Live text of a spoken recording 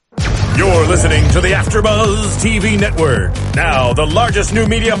You're listening to the AfterBuzz TV Network, now the largest new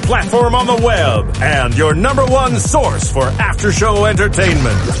media platform on the web, and your number one source for after-show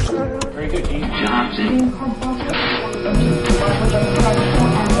entertainment. Very good, Gene Johnson.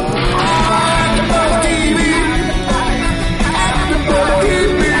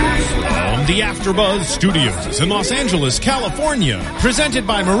 The AfterBuzz Studios in Los Angeles, California. Presented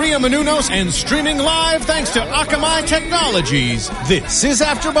by Maria Menounos and streaming live thanks to Akamai Technologies. This is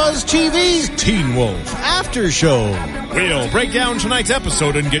AfterBuzz TV's Teen Wolf After Show. We'll break down tonight's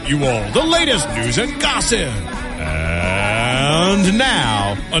episode and get you all the latest news and gossip. And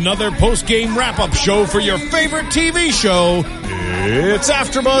now, another post-game wrap-up show for your favorite TV show. It's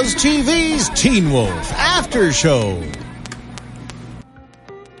AfterBuzz TV's Teen Wolf After Show.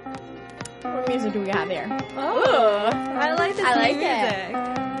 What music do we have here? Oh, I like the music.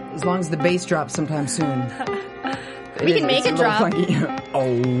 As long as the bass drops sometime soon. We can make it drop.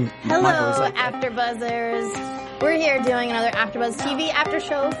 Oh, hello, AfterBuzzers. We're here doing another AfterBuzz TV after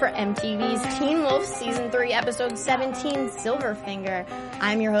show for MTV's Teen Wolf Season 3, Episode 17, Silverfinger.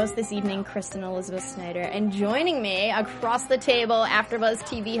 I'm your host this evening, Kristen Elizabeth Snyder, and joining me across the table, AfterBuzz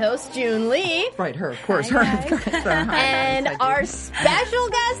TV host June Lee. Right, her, of course, her. And our special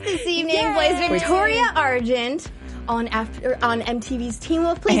guest this evening plays Victoria Argent on MTV's Teen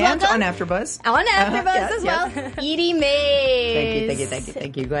Wolf. Please and welcome. On AfterBuzz. On AfterBuzz as well. Edie Mays.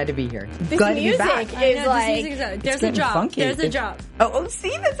 Thank you. Glad to be here. This Glad music to be back. is like... There's a drop. Funky. There's a drop. Oh,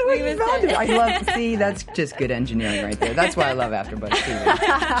 see, that's the way you found it. I love, see, that's just good engineering right there. That's why I love AfterBuzz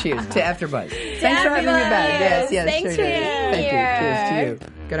TV. Cheers to AfterBuzz. Thanks for having me back. Yes, Thanks sure for being Thank here. you. Cheers to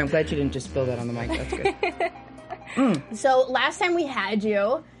you. Good, I'm glad you didn't just spill that on the mic. That's good. So last time we had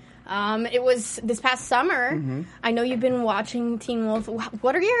you, it was this past summer. Mm-hmm. I know you've been watching Teen Wolf.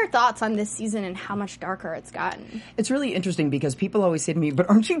 What are your thoughts on this season and how much darker it's gotten? It's really interesting because people always say to me, but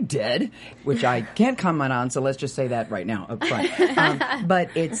aren't you dead? Which I can't comment on, so let's just say that right now up front. But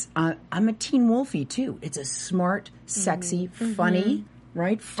it's, I'm a Teen Wolfie too. It's a smart, sexy, funny,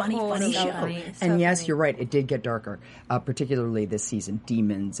 right? Funny show. Funny. And yes, you're right. It did get darker, particularly this season,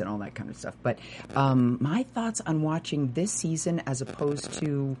 demons and all that kind of stuff. But my thoughts on watching this season as opposed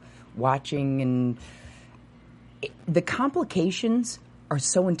to watching the complications are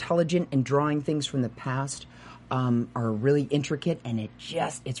so intelligent and drawing things from the past are really intricate, and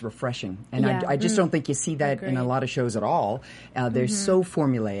it's refreshing. And Yeah. I just don't think you see that in a lot of shows at all. They're so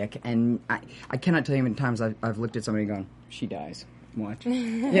formulaic, and I cannot tell you how many times I've looked at somebody going, she dies. What?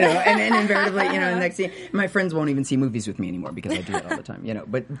 And invariably, the next thing, my friends won't even see movies with me anymore because I do that all the time,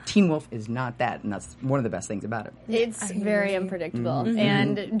 But Teen Wolf is not that, and that's one of the best things about it. It's very unpredictable.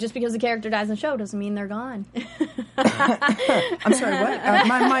 And just because the character dies in the show doesn't mean they're gone. I'm sorry, what?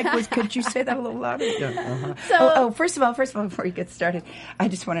 My mic was, could you say that a little louder? Yeah. So, first of all, before you get started, I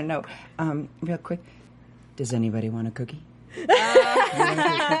just want to know, real quick, does anybody want a cookie?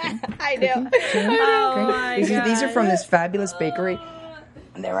 I do. Oh my God. These are from this fabulous bakery.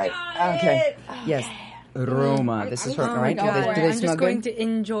 They're right. Okay. Yes. Roma. This is from, right? Do they I'm smell just going good? to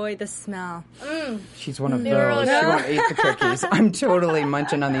enjoy the smell. She's one of those. She won't eat the cookies. I'm totally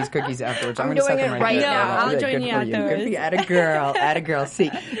munching on these cookies afterwards. I'm going to set doing them it right right now. now. I'll Good join for you afterwards. Good for you. Atta girl.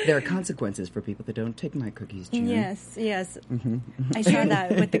 See, there are consequences for people that don't take my cookies, June. Yes. I saw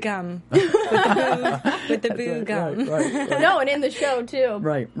that with the gum. With the boo gum. Right. No, and in the show, too.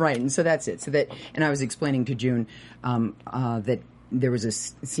 Right. And so that's it. And I was explaining to June that there was a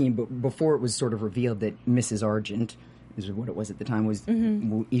scene before it was sort of revealed that Mrs. Argent, is what it was at the time, was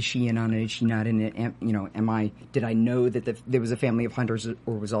is she in on it? Is she not in it? Did I know that there was a family of hunters,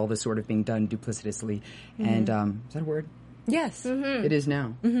 or was all this sort of being done duplicitously? And is that a word? Yes. It is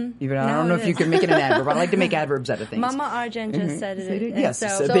now. Even I don't know if you can make it an adverb. I like to make adverbs out of things. Mama Argent just said it. Yes,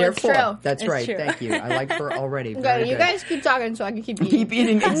 So therefore, it's true. that's It's right. true. Thank you. I like her already. Okay, Very you good. guys keep talking so I can keep eating. Keep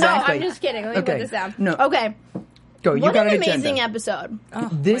eating, exactly. No, I'm just kidding. Let me put this down. No. Okay. Go. You What got an an amazing agenda. episode.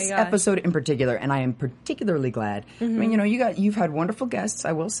 This my gosh. episode in particular, and I am particularly glad. I mean, you've had wonderful guests.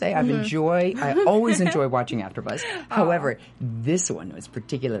 I will say, I always enjoy watching AfterBuzz. However, this one was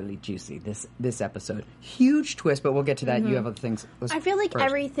particularly juicy. This episode, huge twist, but we'll get to that. You have other things. I feel like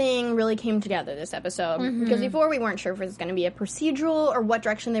everything really came together this episode. Because before we weren't sure if it was going to be a procedural or what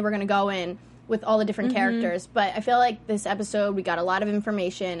direction they were going to go in with all the different characters. But I feel like this episode, we got a lot of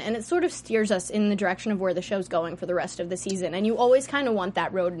information, and it sort of steers us in the direction of where the show's going for the rest of the season. And you always kind of want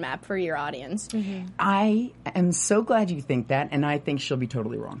that roadmap for your audience. I am so glad you think that, and I think she'll be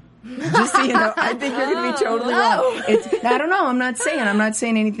totally wrong. Just so you know, I think you're going to be totally wrong. I don't know. I'm not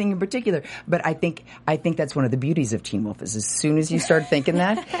saying anything in particular, but I think that's one of the beauties of Teen Wolf is as soon as you start thinking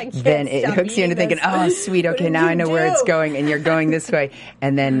that, then it hooks you into thinking, oh, sweet, okay, now I know where it's going, and you're going this way,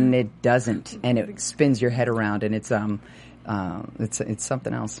 and then it doesn't, and it spins your head around, and it's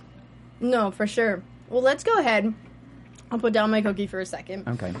something else. No, for sure. Well, let's go ahead. I'll put down my cookie for a second.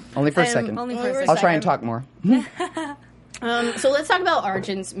 Okay, only for a second. Only for a second. I'll try and talk more. So let's talk about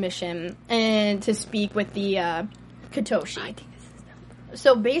Argent's mission and to speak with the Katoshi.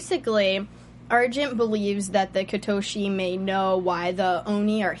 So basically, Argent believes that the Katoshi may know why the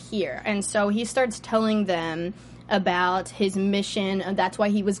Oni are here. And so he starts telling them about his mission. And that's why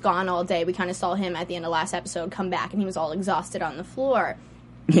he was gone all day. We kind of saw him at the end of last episode come back, and he was all exhausted on the floor.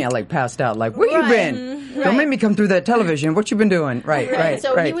 Yeah, like passed out. Like, where you been? Don't make me come through that television. What you been doing? Right.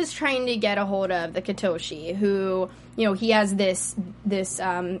 So he was trying to get a hold of the Katoshi, who, you know, he has this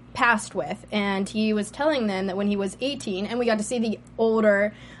past with, and he was telling them that when he was 18, and we got to see the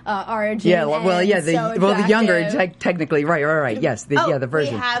older Argent. Yeah, the younger, technically, right. Yes, the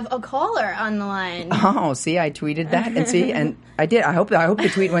version. We have a caller on the line. Oh, see, I tweeted that, and I did. I hope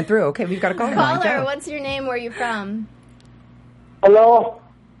the tweet went through. Okay, we've got a caller. Caller, what's your name? Where are you from? Hello.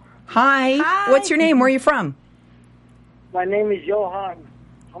 Hi. What's your name? Where are you from? My name is Johan.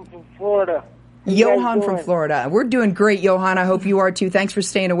 I'm from Florida. Johan from Florida. We're doing great, Johan. I hope you are too. Thanks for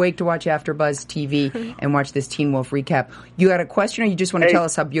staying awake to watch AfterBuzz TV and watch this Teen Wolf recap. You got a question, or you just want to tell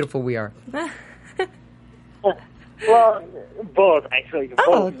us how beautiful we are? Well, both actually.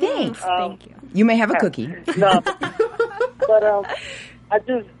 Oh, thanks. Thank you. You may have a cookie. No, but I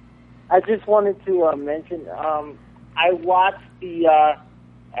just wanted to mention. I watched the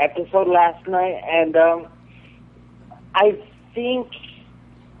episode last night, and I think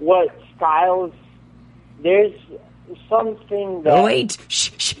what Styles, there's something that... Wait,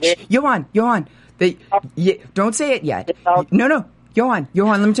 shh. Johan, don't say it yet. No, Johan,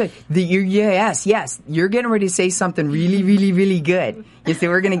 let me tell you. Yes, you're getting ready to say something really, really, really good. You see,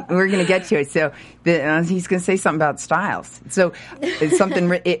 we're gonna get to it. So he's gonna say something about Styles. So it's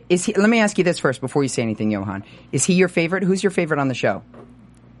something. Is he? Let me ask you this first before you say anything, Johan. Is he your favorite? Who's your favorite on the show?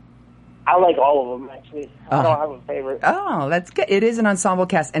 I like all of them, actually. I don't have a favorite. Oh, that's good. It is an ensemble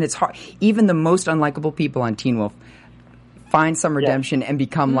cast, and it's hard. Even the most unlikable people on Teen Wolf find some redemption and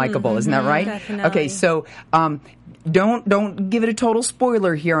become likable. Isn't that right? Definitely. Okay, so don't give it a total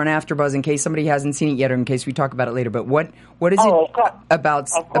spoiler here on AfterBuzz in case somebody hasn't seen it yet, or in case we talk about it later. But what is it about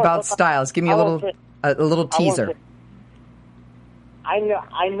Styles? Give me a little teaser. I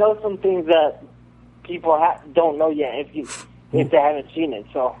know some things that people don't know yet if they haven't seen it.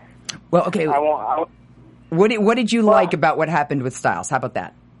 So. Well, okay. What did you like about what happened with Styles? How about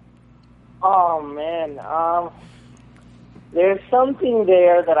that? Oh man, there's something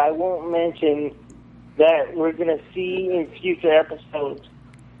there that I won't mention that we're gonna see in future episodes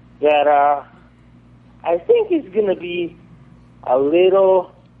that I think is gonna be a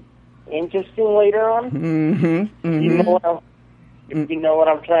little interesting later on. Mm-hmm. You know what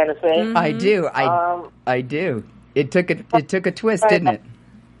I'm trying to say? Mm-hmm. I do. I do. It took a twist, didn't it?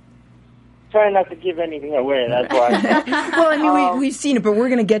 Try not to give anything away, that's why. Well, I mean, we've seen it, but we're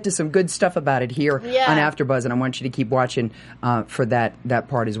going to get to some good stuff about it here on AfterBuzz, and I want you to keep watching for that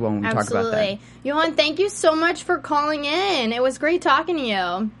part as well when we talk about that. Johan, thank you so much for calling in. It was great talking to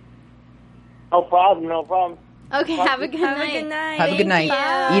you. No problem. Okay, have a good night. Have a good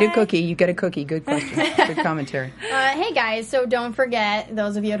night. You. Eat a cookie. You get a cookie. Good question. Good commentary. Hey, guys, so don't forget,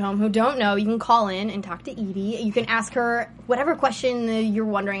 those of you at home who don't know, you can call in and talk to Edie. You can ask her whatever question you're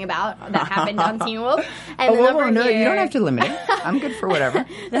wondering about that happened on Teen Wolf. And you don't have to limit it. I'm good for whatever.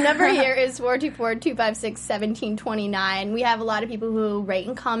 The number here is 424-256-1729. We have a lot of people who rate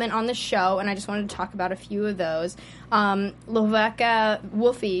and comment on the show, and I just wanted to talk about a few of those. Loveka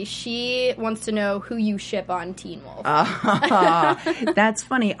Wolfie, she wants to know who you ship on Teen Wolf. That's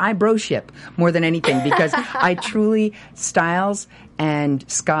funny. I bro ship more than anything because I truly, Styles and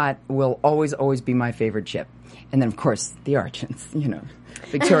Scott will always be my favorite ship. And then, of course, the Argents,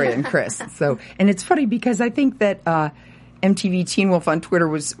 Victoria and Chris. So, and it's funny because I think that MTV Teen Wolf on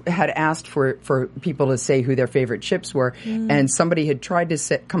Twitter had asked for people to say who their favorite ships were, and somebody had tried to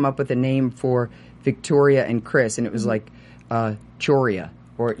come up with a name for Victoria and Chris, and it was like Choria.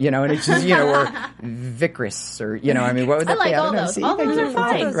 Or, and it's just, or Vicris, or, I mean, what would that be? I like all those. All those are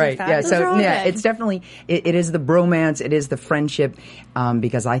fine. Right, yeah. So, it's definitely, it is the bromance, it is the friendship,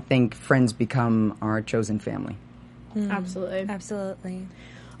 because I think friends become our chosen family. Absolutely. Absolutely.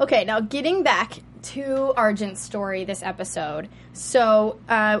 Okay, now getting back to Argent's story this episode. So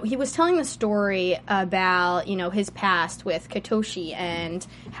he was telling the story about, his past with Katoshi and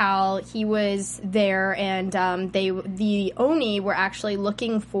how he was there, and the Oni were actually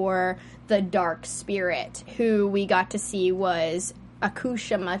looking for the dark spirit, who we got to see was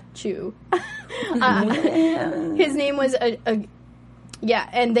Akushamachu. His name was yeah,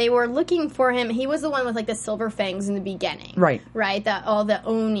 and they were looking for him. He was the one with like the silver fangs in the beginning, right? That all the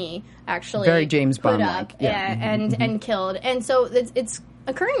Oni actually very James put Bond up, and killed. And so it's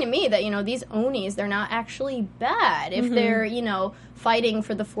occurring to me that these Onis, they're not actually bad if they're fighting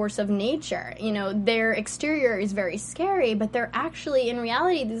for the force of nature. Their exterior is very scary, but they're actually in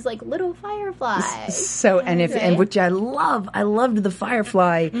reality these like little fireflies. So and which I loved the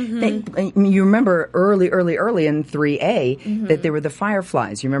firefly thing. You remember early in 3A that they were the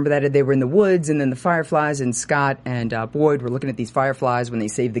fireflies. You remember that they were in the woods, and then the fireflies, and Scott and Boyd were looking at these fireflies when they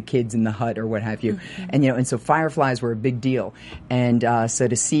saved the kids in the hut or what have you. And so fireflies were a big deal. And so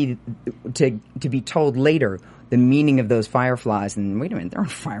to be told later the meaning of those fireflies, and wait a minute, there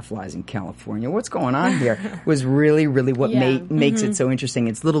aren't fireflies in California. What's going on here? Was really, really what makes it so interesting.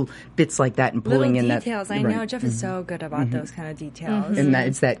 It's little bits like that and pulling little in details. that. I know Jeff is so good about those kind of details, and that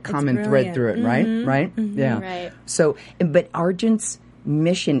it's that common thread through it, right? Yeah. Right. So, but Argent's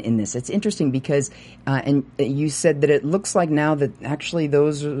mission in this, it's interesting because, and you said that it looks like now that actually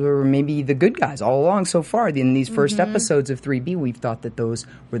those are maybe the good guys all along so far. In these first episodes of 3B, we've thought that those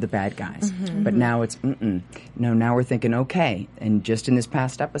were the bad guys. But now it's, no, now we're thinking, okay, and just in this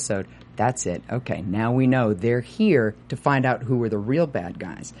past episode, that's it. Okay, now we know they're here to find out who are the real bad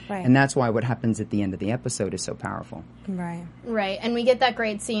guys. Right. And that's why what happens at the end of the episode is so powerful. Right. Right, and we get that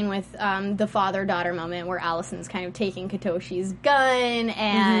great scene with the father-daughter moment where Allison's kind of taking Katoshi's gun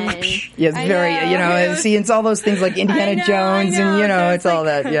and... Yeah, it's very, see, it's all those things like Indiana Jones and, it's all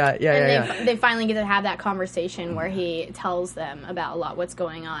that. Yeah. They finally get to have that conversation where he tells them about a lot what's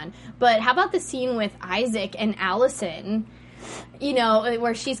going on. But how about the scene with Isaac and Allison...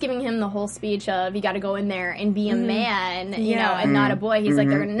 where she's giving him the whole speech of you got to go in there and be a man, and not a boy. He's like,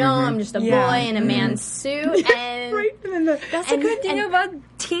 they're going to know I'm just a boy in a man's suit. And that's a good thing about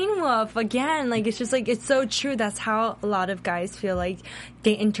Teen Wolf. Again, like it's just like it's so true. That's how a lot of guys feel like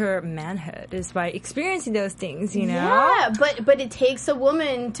they enter manhood is by experiencing those things. Yeah, but it takes a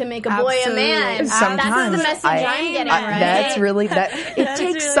woman to make a boy a man. Sometimes that's the message I'm getting. Right? That's really that. It takes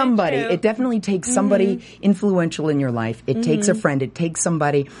really somebody. true. It definitely takes somebody influential in your life. It takes a friend. It takes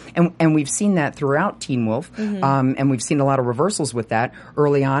somebody, and we've seen that throughout Teen Wolf, and we've seen a lot of reversals with that.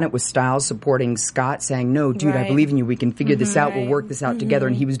 Early on, it was Stiles supporting Scott, saying, "No, dude, I believe in you. We can figure this out. We'll work this out together."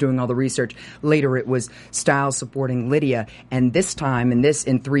 And he was doing all the research. Later, it was Stiles supporting Lydia, and this time, in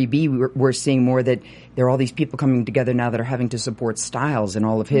 3B, we're seeing more that there are all these people coming together now that are having to support Stiles and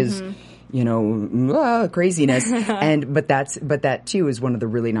all of his. Craziness, but that too is one of the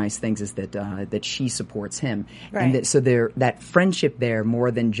really nice things is that she supports him, and so that friendship there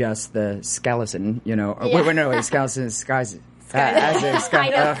more than just the skeleton, skeleton skies.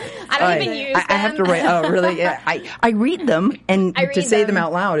 I don't even use them. I have to write. Oh, really? Yeah. I read them, and to say them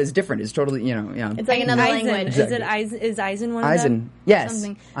out loud is different. It's totally, It's like another language. Is Eisen one of them? Eisen, yes.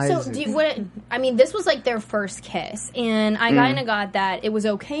 Something. So, this was like their first kiss, and I kind of got that it was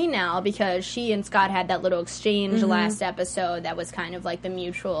okay now because she and Scott had that little exchange last episode that was kind of like the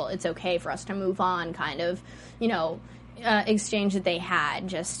mutual, it's okay for us to move on kind of, exchange that they had.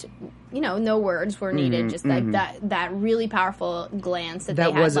 Just no words were needed. Just like that really powerful glance that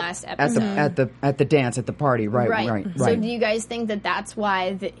they had last episode at the dance at the party. Right. So do you guys think that that's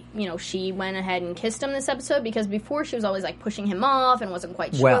why she went ahead and kissed him this episode? Because before she was always like pushing him off and wasn't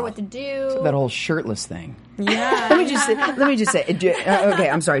quite sure what to do. So that whole shirtless thing. Yeah. Let me just say. Okay,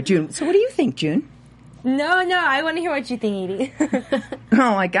 I'm sorry, June. So what do you think, June? No, I want to hear what you think, Edie.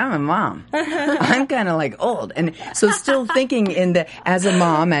 Like I'm a mom. I'm kind of like old, and so still thinking as a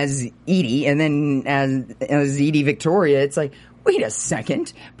mom, as Edie, and then as Edie Victoria, it's like, wait a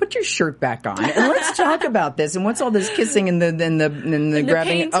second, put your shirt back on, and let's talk about this. And what's all this kissing and the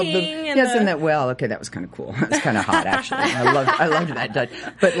grabbing of the that was kind of cool. That was kind of hot, actually. I loved that touch.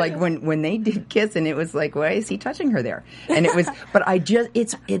 But like when they did kiss, and it was like, why is he touching her there? And it was, but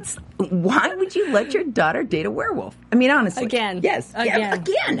it's why would you let your daughter date a werewolf? I mean, honestly, again.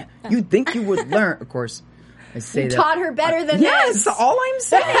 You'd think you would learn, of course. I say that. Taught her better than yes, this. all I'm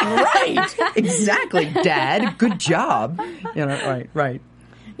saying. Right. Exactly, Dad. Good job. Right.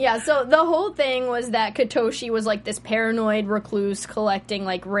 Yeah, so the whole thing was that Katoshi was like this paranoid recluse collecting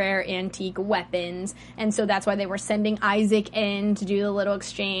like rare antique weapons, and so that's why they were sending Isaac in to do the little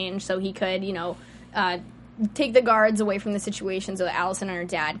exchange so he could, take the guards away from the situation so that Allison and her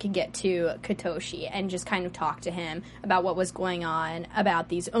dad could get to Katoshi and just kind of talk to him about what was going on, about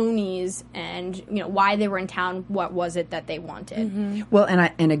these Onis, and why they were in town. What was it that they wanted? Well,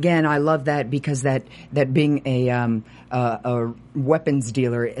 and again, I love that because that being a weapons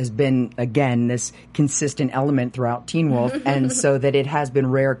dealer has been, again, this consistent element throughout Teen Wolf, and so that it has been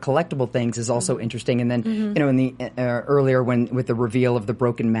rare collectible things is also interesting. And then in the earlier with the reveal of the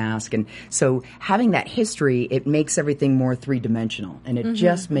broken mask, and so having that history, it makes everything more three-dimensional, and it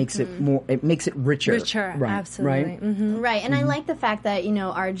just makes it more. It makes it richer. Right, absolutely. Right. Right, and I like the fact that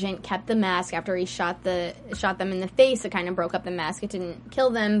Argent kept the mask after he shot them in the face. It kind of broke up the mask. It didn't kill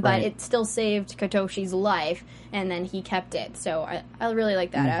them, but it still saved Katoshi's life, and then he kept it. So I really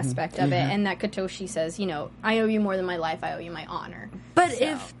like that aspect of it, and that Katoshi says, I owe you more than my life. I owe you my honor. But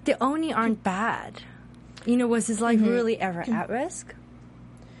if the Oni aren't bad, was his life really ever at risk?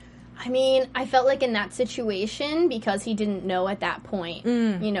 I mean, I felt like in that situation, because he didn't know at that point,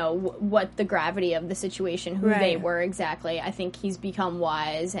 what the gravity of the situation, who they were exactly. I think he's become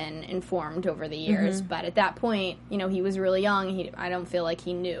wise and informed over the years. But at that point, he was really young. I don't feel like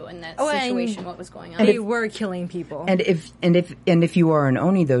he knew in that situation what was going on. They were killing people. And if you are an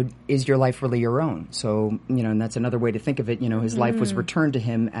Oni, though, is your life really your own? So and that's another way to think of it. His life was returned to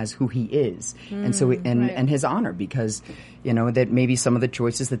him as who he is, and so and his honor, because that maybe some of the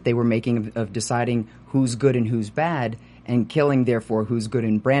choices that they were making of deciding who's good and who's bad, and killing therefore who's good,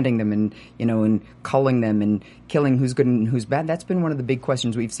 and branding them, and and culling them, and killing who's good and who's bad. That's been one of the big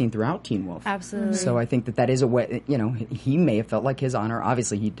questions we've seen throughout Teen Wolf. Absolutely. So I think that is a way. He may have felt like his honor.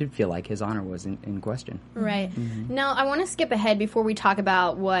 Obviously, he did feel like his honor was in question. Right. Now, I want to skip ahead before we talk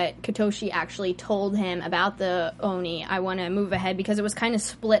about what Katoshi actually told him about the Oni. I want to move ahead because it was kind of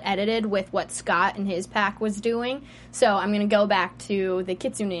split edited with what Scott and his pack was doing. So I'm going to go back to the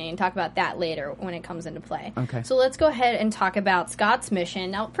Kitsune and talk about that later when it comes into play. Okay. So let's go ahead and talk about Scott's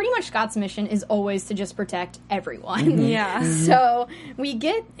mission. Now, pretty much Scott's mission is always to just protect everyone. Yeah. So we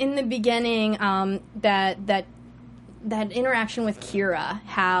get in the beginning that interaction with Kira,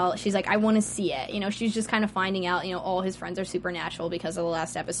 how she's like, I want to see it. She's just kind of finding out, all his friends are supernatural because of the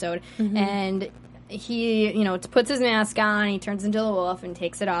last episode. And he, puts his mask on, he turns into the wolf and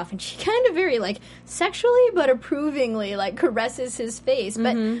takes it off, and she kind of very, sexually but approvingly, caresses his face.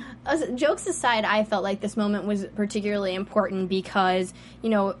 But jokes aside, I felt like this moment was particularly important because,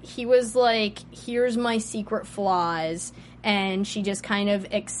 he was like, here's my secret flaws, and she just kind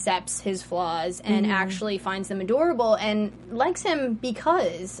of accepts his flaws and actually finds them adorable and likes him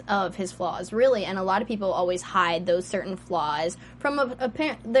because of his flaws, really. And a lot of people always hide those certain flaws from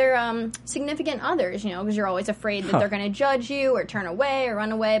their significant others, because you're always afraid that they're going to judge you or turn away or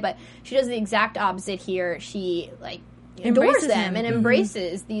run away. But she does the exact opposite here. She, adores them and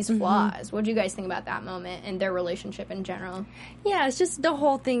embraces these flaws. What do you guys think about that moment and their relationship in general? Yeah, it's just the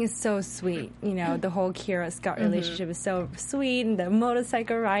whole thing is so sweet. The whole Kira-Scott relationship is so sweet, and the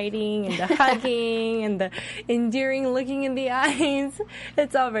motorcycle riding and the hugging and the endearing looking in the eyes.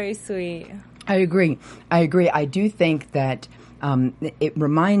 It's all very sweet. I agree. I do think that it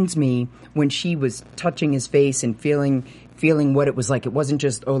reminds me when she was touching his face and feeling what it was like. It wasn't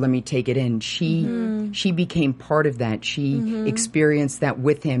just, let me take it in. She became part of that. She experienced that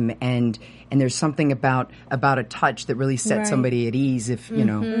with him, and there's something about a touch that really sets somebody at ease. If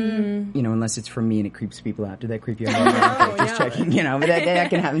unless it's from me and it creeps people out. Did that creep you out? Just checking. But that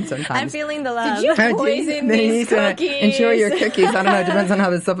can happen sometimes. I'm feeling the love. Did you poison these cookies? Enjoy your cookies. I don't know. It depends on how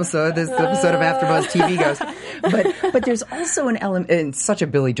this episode of AfterBuzz TV goes. But there's also an element. It's such a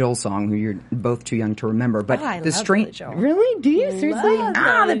Billy Joel song, who you're both too young to remember. But I the love Billy Joel. Really? Do you seriously?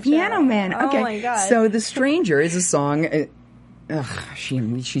 The Piano Man. Okay. Oh my God. So The Stranger is a song.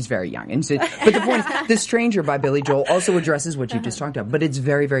 She's very young. And so, but the point is, The Stranger by Billy Joel also addresses what you just talked about. But it's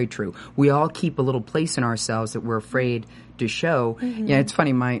very, very true. We all keep a little place in ourselves that we're afraid to show. Yeah, it's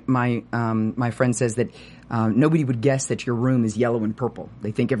funny. My friend says that nobody would guess that your room is yellow and purple.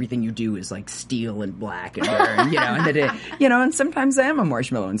 They think everything you do is like steel and black and and sometimes I am a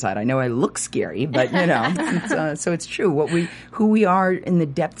marshmallow inside. I know I look scary, but so it's true. Who we are in the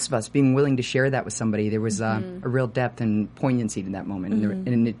depths of us, being willing to share that with somebody. There was a real depth and poignancy to that moment,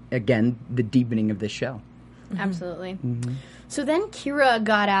 and again, the deepening of this show. Absolutely. So then Kira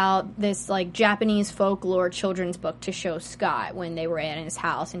got out this Japanese folklore children's book to show Scott when they were at his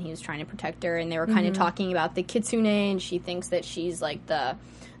house and he was trying to protect her, and they were kind of talking about the kitsune, and she thinks that she's like the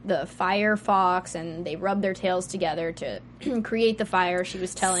fire fox, and they rub their tails together to create the fire. She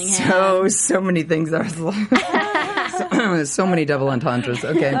was telling him so many things. That was so many double entendres.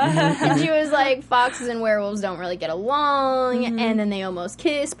 Okay. And she was like foxes and werewolves don't really get along, and then they almost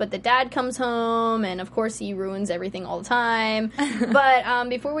kiss, but the dad comes home, and of course he ruins everything all the time. But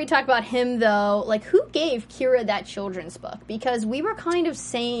before we talk about him, though, like, who gave Kira that children's book? Because we were kind of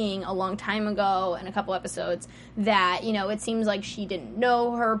saying a long time ago in a couple episodes that, you know, it seems like she didn't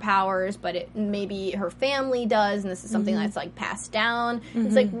know her powers, but maybe her family does, and this is something that's, like, passed down.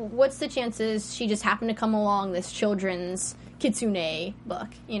 It's like, what's the chances she just happened to come along this children's Kitsune book?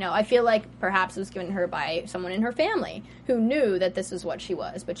 You know, I feel like perhaps it was given her by someone in her family who knew that this is what she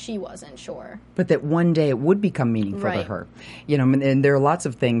was, but she wasn't sure. But that one day it would become meaningful to her. You know, and there are lots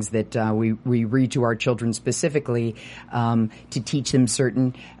of things that we read to our children specifically to teach them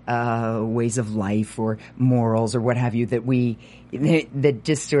certain ways of life or morals or what have you that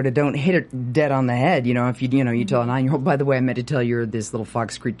just sort of don't hit it dead on the head. You know, if you tell a 9-year-old, by the way, I meant to tell you this little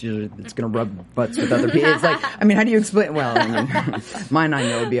fox creature that's going to rub butts with other people. It's like, I mean, how do you explain? Well, I mean, my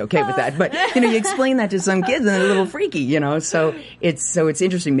 9-year-old would be okay with that, but you know, you explain that to some kids and they're a little freaky. You know, so it's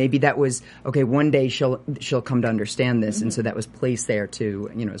interesting. Maybe that was okay. One day she'll come to understand this, and so that was placed there too.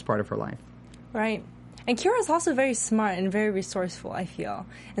 You know, as part of her life. Right. And Kira's also very smart and very resourceful, I feel.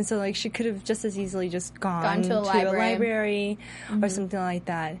 And so, like, she could have just as easily just gone to a library or something like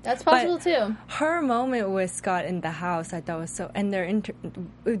that. That's possible, too. Her moment with Scott in the house, I thought was so... And they're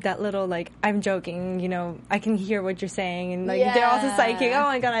that little, like, I'm joking, you know, I can hear what you're saying. And, like, they're also psychic. Oh,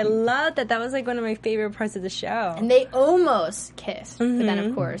 my God, I love that. That was, like, one of my favorite parts of the show. And they almost kissed. But then,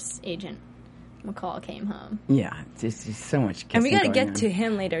 of course, Agent McCall came home. Yeah, it's just so much kissing. And we got to get on. To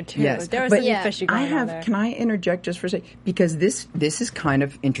him later too. Yes, there was something fishy going on there. Can I interject just for a second? Because this is kind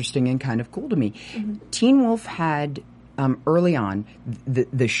of interesting and kind of cool to me. Teen Wolf had early on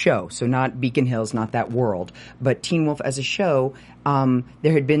the show, so not Beacon Hills, not that world, but Teen Wolf as a show.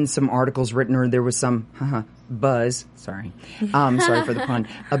 There had been some articles written, or there was some buzz. Sorry for the pun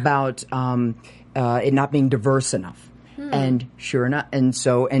about it not being diverse enough. And sure enough,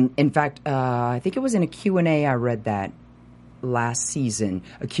 and in fact, I think it was in a Q&A I read that last season,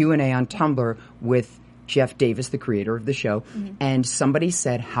 a Q&A on Tumblr with Jeff Davis, the creator of the show, and somebody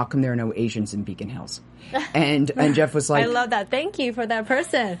said, how come there are no Asians in Beacon Hills? And Jeff was like... I love that. Thank you for that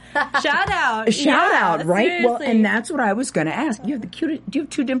person. Shout out. Out, right? Seriously. Well, and that's what I was going to ask. You have do you have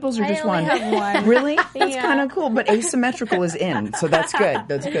two dimples or just one? I only have one. Really? That's kind of cool, but asymmetrical is in, so that's good.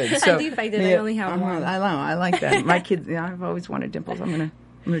 That's good. So, I do like that. I only have one. I know. I like that. My kids, I've always wanted dimples. I'm gonna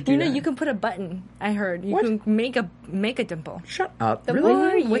do that. You can put a button. I heard you can make a dimple. Shut up! The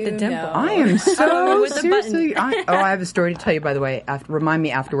really? more With the dimple. know. I am so With the seriously. I have a story to tell you. By the way, remind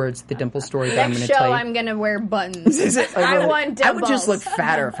me afterwards the dimple story that I'm Next going to show, tell you. I'm going to wear buttons. I want dimples. I would just look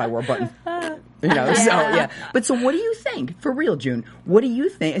fatter if I wore buttons. You know, so yeah. But so, what do you think? For real, June. What do you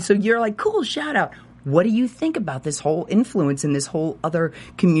think? So you're like, cool, shout out. What do you think about this whole influence and this whole other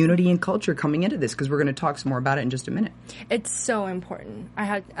community and culture coming into this? Because we're going to talk some more about it in just a minute. It's so important.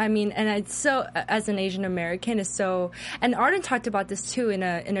 And it's so, as an Asian American, it's so, and Arden talked about this too in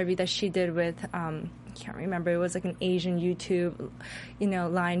an interview that she did with, I can't remember, it was like an Asian YouTube,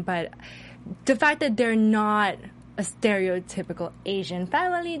 line, but the fact that they're not a stereotypical Asian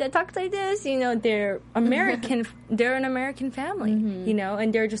family that talks like this, they're American, they're an American family,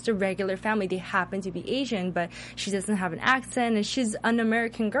 and they're just a regular family. They happen to be Asian, but she doesn't have an accent, and she's an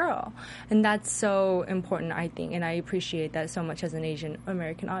American girl. And that's so important, I think, and I appreciate that so much as an Asian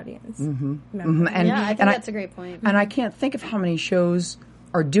American audience. And, I think that's a great point. And I can't think of how many shows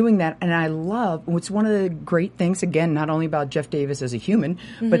are doing that, and I love, it's one of the great things, again, not only about Jeff Davis as a human,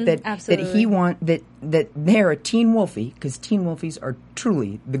 but that they're a Teen Wolfie, because Teen Wolfies are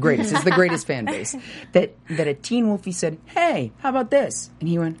truly the greatest. It's the greatest fan base. That a Teen Wolfie said, hey, how about this? And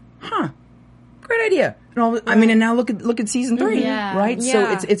he went, great idea. And now look at season 3, right?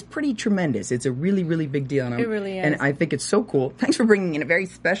 Yeah. So it's pretty tremendous. It's a really, really big deal. And it really is. And I think it's so cool. Thanks for bringing in a very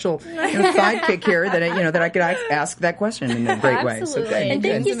special sidekick here that I could ask that question in a great way. So good. And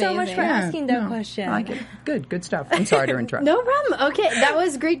thank you so much amazing. for asking that question. I like it. Good stuff. I'm sorry to interrupt. No problem. Okay, that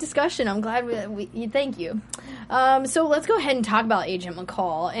was great discussion. I'm glad we thank you. So let's go ahead and talk about Agent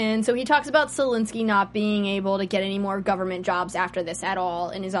McCall. And so he talks about Selinsky not being able to get any more government jobs after this at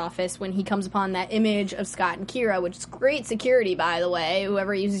all in his office when he comes upon that image of Scott and Kira, which is great security, by the way.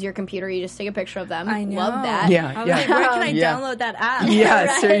 Whoever uses your computer, you just take a picture of them. I know. Love that. Yeah. I was like, where can I download that app? Yeah,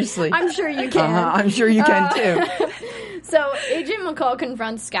 Right? seriously. I'm sure you can. I'm sure you can too. So Agent McCall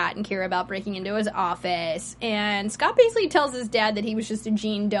confronts Scott and Kira about breaking into his office, and Scott basically tells his dad that he was just a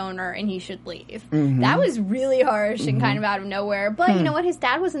gene donor and he should leave. That was really harsh and kind of out of nowhere, but you know what? His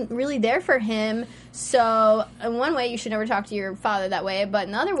dad wasn't really there for him, so in one way you should never talk to your father that way, but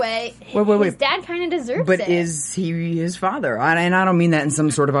another way, his dad kind of deserves it. But is he his father? And I don't mean that in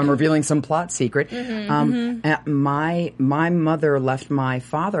some sort of, I'm revealing some plot secret. My mother left my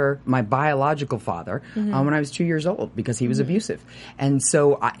father, my biological father, when I was 2 years old because he was abusive. And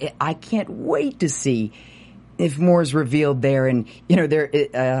so I can't wait to see if more is revealed there. And, you know,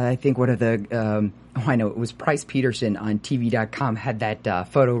 I think one of the... I know it was Price Peterson on TV.com had that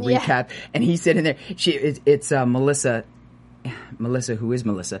photo recap, and he said in there, it's Melissa, who is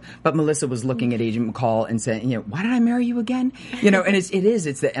Melissa, but Melissa was looking at Agent McCall and saying, you know, why did I marry you again? You know, and it's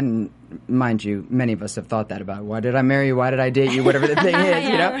and mind you, many of us have thought that about why did I marry you, why did I date you, whatever the thing is,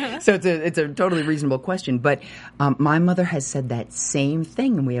 you know. So it's a totally reasonable question. But my mother has said that same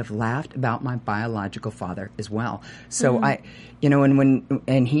thing, and we have laughed about my biological father as well. So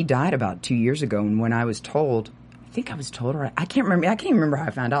and he died about 2 years ago, and when I was told, I think I was told, or I can't even remember how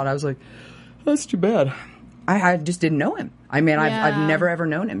I found out. I was like, that's too bad. I just didn't know him. I mean, I've never ever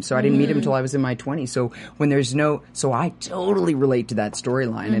known him, so I didn't meet him until I was in my 20s. So when there's so I totally relate to that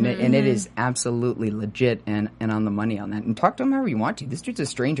storyline, and it is absolutely legit and on the money on that. And talk to him however you want to. This dude's a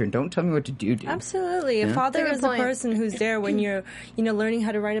stranger, and don't tell me what to do, dude. Absolutely, a father is a person who's there when you're, learning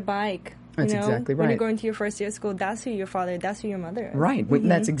how to ride a bike. That's exactly right. When you're going to your first year of school, that's who your father, that's who your mother is. Right.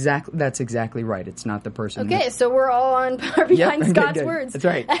 That's exactly right. It's not the person. Okay, so we're all on par behind Scott's words. That's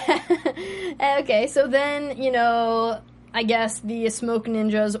right. Okay, so then, I guess the Smoke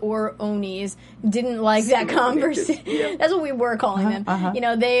Ninjas or Onis didn't like that conversation. That's what we were calling them.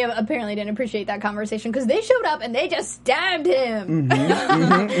 They apparently didn't appreciate that conversation because they showed up and they just stabbed him.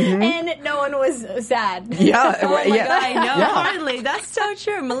 And no one was sad. Yeah. Oh my God, I know. Hardly. That's so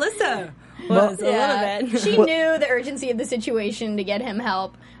true. Melissa was a little bit. She knew the urgency of the situation to get him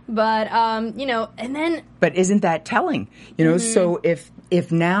help. But, and then... But isn't that telling? So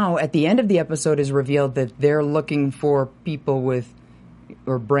if now at the end of the episode is revealed that they're looking for people with,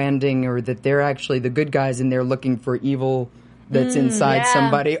 or branding, or that they're actually the good guys and they're looking for evil that's inside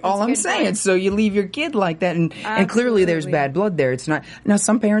somebody, all I'm saying is, so you leave your kid like that, and clearly there's bad blood there. It's not... Now,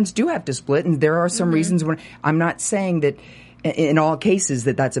 some parents do have to split, and there are some reasons when... I'm not saying that... In all cases,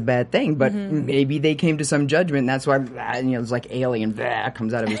 that's a bad thing, but maybe they came to some judgment, and that's why, it's like alien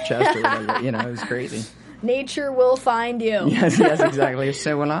comes out of his chest or whatever. It was crazy. Nature will find you. Yes, exactly.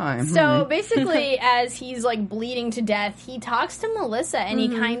 So will I. So basically, as he's bleeding to death, he talks to Melissa, and he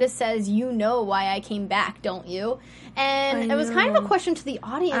kind of says, "You know why I came back, don't you?" And it was kind of a question to the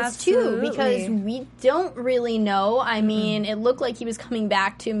audience, too, because we don't really know. I mean, it looked like he was coming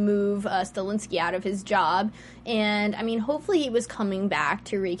back to move Stilinski out of his job. And, I mean, hopefully he was coming back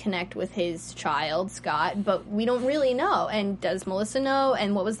to reconnect with his child, Scott, but we don't really know. And does Melissa know?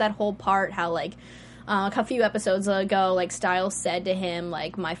 And what was that whole part, how, a few episodes ago, Stiles said to him,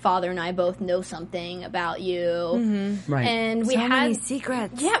 my father and I both know something about you. Right. And we so had many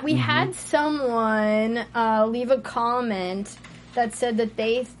secrets. Yeah, we had someone leave a comment that said that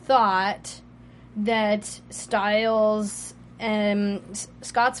they thought that Stiles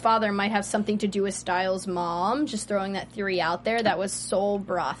Scott's father might have something to do with Stiles' mom. Just throwing that theory out there. That was Sol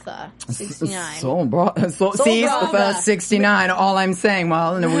Bratha, 69. Sol Bratha, 69. All I'm saying.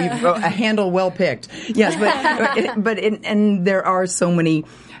 Well, a handle well picked. Yes, but there are so many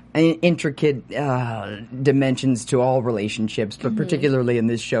intricate dimensions to all relationships, but particularly in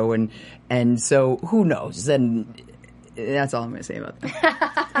this show, and so who knows? And that's all I'm going to say about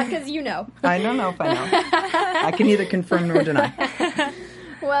that. Because I don't know if I know. I can neither confirm nor deny.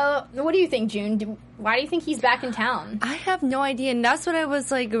 Well, what do you think, June? Why do you think he's back in town? I have no idea, and that's what I was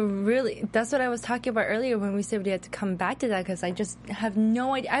that's what I was talking about earlier when we said we had to come back to that, because I just have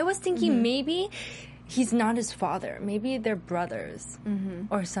no idea. I was thinking maybe he's not his father. Maybe they're brothers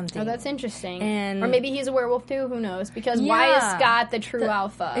or something. Oh, that's interesting. Or maybe he's a werewolf too. Who knows? Because why is Scott the true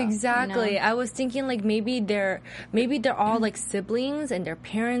alpha? Exactly. I was thinking maybe they're all siblings and their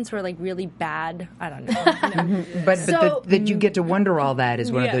parents were really bad. I don't know. But that you get to wonder all that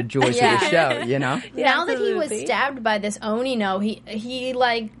is one of the joys of the show. Now that he was stabbed by this Oni,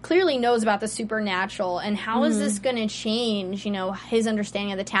 he clearly knows about the supernatural, and how is this going to change? His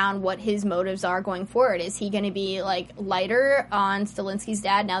understanding of the town, what his motives are going forward. Is he going to be lighter on Stilinski's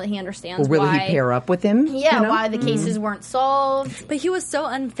dad now that he understands why? Or will he pair up with him? Yeah, why the cases weren't solved. But he was so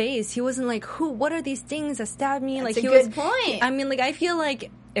unfazed. He wasn't what are these things that stabbed me? That's a good point. I mean, I feel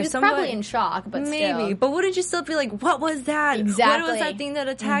if He's somebody, probably in shock, but maybe. still. But wouldn't you still be like, what was that? Exactly. What was that thing that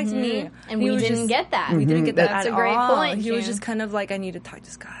attacked me? And we didn't get that. We didn't get that That's at a great all. point. He was June. just kind of like, I need to talk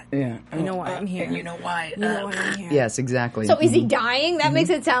to Scott. Yeah. You know why I'm here. And you know why? You know why I'm here. Yes, exactly. So is he dying? That makes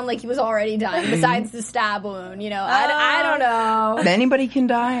it sound like he was already dying, besides the stab wound. I don't know. Anybody can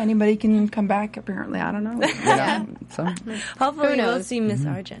die. Anybody can come back, apparently. I don't know. So, Hopefully Who we'll knows? see Miss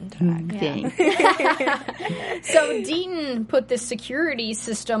Argent back. thanks. So Deaton put this security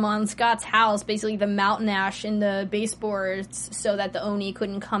system on Scott's house, basically the mountain ash in the baseboards, so that the Oni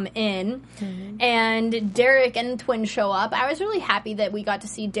couldn't come in. And Derek and the twins show up. I was really happy that we got to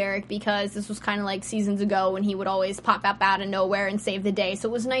see Derek, because this was kind of like seasons ago when he would always pop up out of nowhere and save the day. So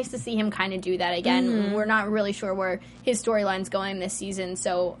it was nice to see him kind of do that again. We're not really sure where his storyline's going this season,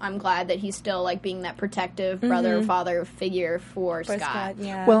 so I'm glad that he's still like being that protective brother, father figure for Scott.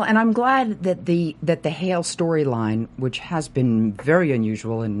 Yeah. Well, and I'm glad that the Hale storyline, which has been very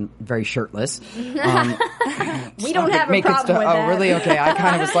unusual and very shirtless, We don't have a problem with that. Oh, really? Okay. I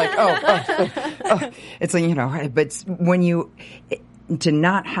kind of was like, it's like, but when you to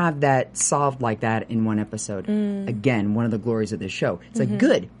not have that solved like that in one episode, again, one of the glories of this show. It's like,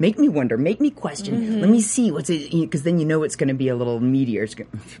 good, make me wonder, make me question, let me see what's it, because then it's going to be a little meatier,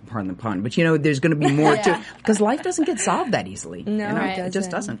 pardon the pun, but there's going to be more to it, because life doesn't get solved that easily. No, it just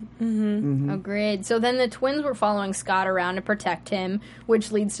doesn't. Agreed. So then the twins were following Scott around to protect him,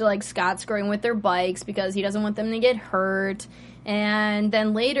 which leads to like Scott screwing with their bikes because he doesn't want them to get hurt. And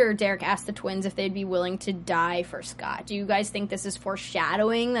then later, Derek asked the twins if they'd be willing to die for Scott. Do you guys think this is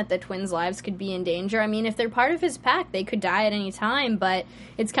foreshadowing that the twins' lives could be in danger? I mean, if they're part of his pack, they could die at any time, but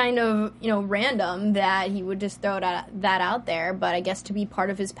it's kind of, random that he would just throw that out there. But I guess to be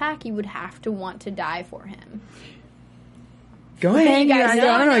part of his pack, you would have to want to die for him. Go ahead. You guys I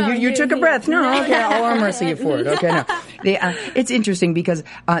don't know. know. You took a breath. No, okay. I'll arm wrestle you for it. Okay, no. It's interesting because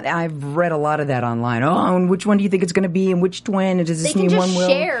I've read a lot of that online. Oh, and which one do you think it's going to be, and which twin? And does this They can mean just one will?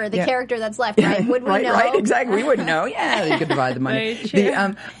 share the character that's left, right? Would we know? Right, exactly. We wouldn't know. Yeah, they could divide the money.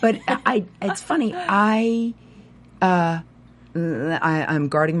 But it's funny. I'm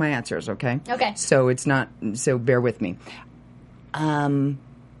guarding my answers. Okay. Okay. So it's not. So bear with me.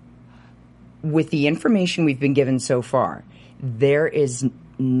 With the information we've been given so far, there is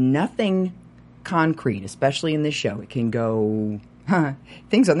nothing concrete, especially in this show. It can go,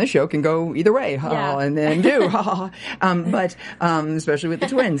 things on this show can go either way, and then do, but especially with the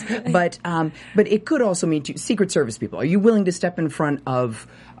twins. But it could also mean Secret Service people. Are you willing to step in front of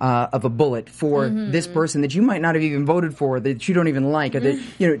a bullet for this person that you might not have even voted for, that you don't even like, or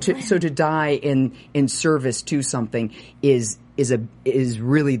that, so to die in service to something is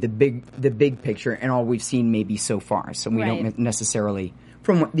really the big picture, and all we've seen maybe so far. So we don't necessarily,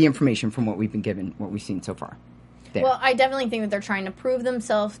 from the information from what we've been given, what we've seen so far. There. Well, I definitely think that they're trying to prove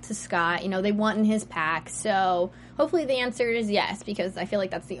themselves to Scott. They want in his pack. So hopefully the answer is yes, because I feel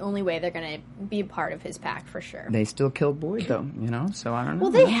like that's the only way they're going to be a part of his pack for sure. They still killed Boyd, though, so I don't know.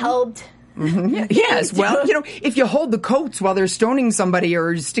 Well, they helped. Yes, well, if you hold the coats while they're stoning somebody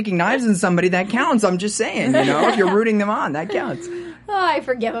or sticking knives in somebody, that counts. I'm just saying, if you're rooting them on, that counts. Oh, I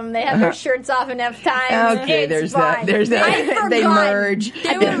forgive them. They have their shirts off enough times. Okay, it's there's fine. that. They merge.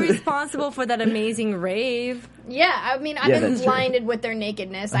 They were responsible for that amazing rave. Yeah, I mean, I've been blinded with their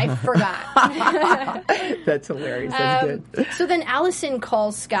nakedness. I forgot. That's hilarious. That's good. So then Allison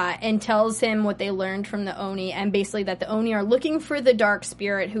calls Scott and tells him what they learned from the Oni, and basically that the Oni are looking for the dark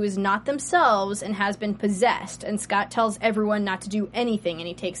spirit who is not themselves and has been possessed. And Scott tells everyone not to do anything, and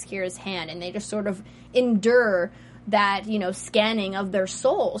he takes Kira's hand, and they just sort of endure that, scanning of their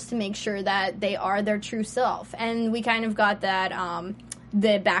souls to make sure that they are their true self. And we kind of got that,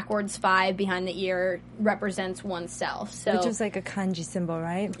 the backwards 5 behind the ear represents oneself. So, which is like a kanji symbol,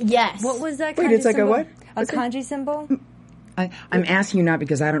 right? Yes. What was that kanji Wait, it's like symbol? a what? A kanji symbol? I'm asking you not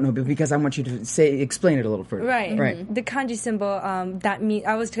because I don't know, but because I want you to explain it a little further. Right. Right. The kanji symbol, I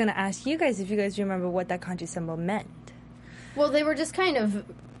was going to ask you guys if you guys remember what that kanji symbol meant. Well, they were just kind of,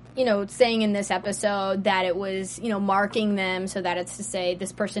 saying in this episode that it was, marking them so that it's to say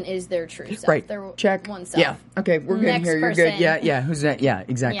this person is their true self. Right. Their Check. oneself. Yeah. Okay, we're good Next here. You're person. good. Yeah. Who's that? Yeah,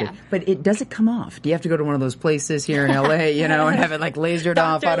 exactly. Yeah. But does it come off? Do you have to go to one of those places here in LA, and have it like lasered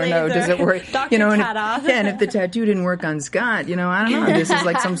off? I don't know. Does it work? Dr. Cat-off. And if the tattoo didn't work on Scott, I don't know. This is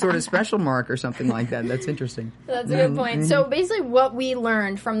like some sort of special mark or something like that. That's interesting. That's a good point. So basically what we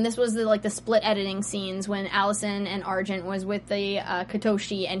learned from this was the split editing scenes when Allison and Argent was with the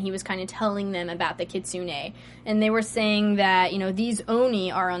Katoshi, and and he was kind of telling them about the kitsune. And they were saying that, these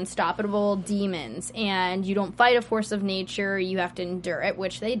oni are unstoppable demons, and you don't fight a force of nature, you have to endure it,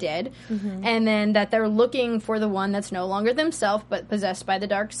 which they did. And then that they're looking for the one that's no longer themselves, but possessed by the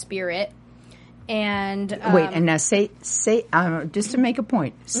dark spirit. And wait, and now say just to make a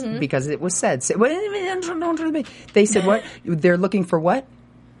point, because it was said. They said what? They're looking for what?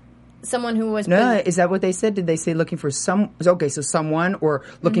 Someone who was... No, is that what they said? Did they say looking for some... Okay, so someone, or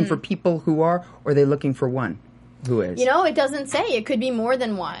looking for people who are, or are they looking for one who is? It doesn't say. It could be more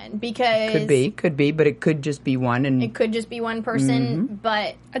than one, because... Could be, but it could just be one. And it could just be one person,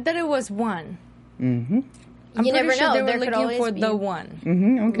 but... I thought it was one. You never know. They were there could looking always for be the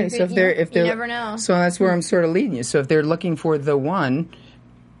one. Okay, so if they're... You never know. So that's where I'm sort of leading you. So if they're looking for the one...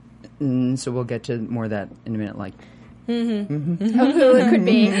 so we'll get to more of that in a minute, like... Of who it could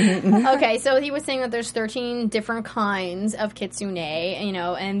be. Okay, so he was saying that there's 13 different kinds of kitsune,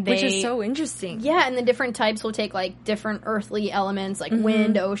 and they... Which is so interesting. Yeah, and the different types will take, different earthly elements, like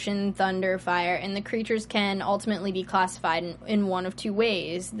wind, ocean, thunder, fire, and the creatures can ultimately be classified in one of two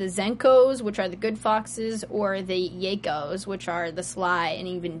ways. The Zenkos, which are the good foxes, or the Yakos, which are the sly and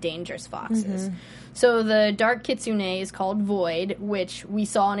even dangerous foxes. So the dark kitsune is called Void, which we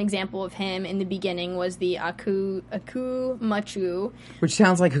saw an example of him in the beginning was the Akumachu. Which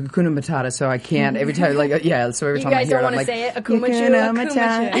sounds like Hakuna Matata, so I can't, every time, so every time I hear it, I'm like... You guys don't want to say it? Akumachu?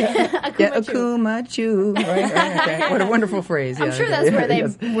 Akumachu. Right, okay. What a wonderful phrase. I'm sure that's where they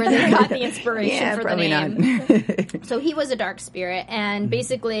got the inspiration for the name. Not. So he was a dark spirit, and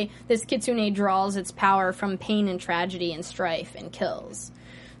basically this kitsune draws its power from pain and tragedy and strife and kills.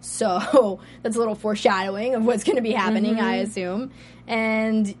 So that's a little foreshadowing of what's going to be happening, I assume.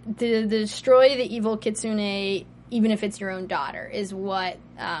 And to destroy the evil kitsune, even if it's your own daughter, is what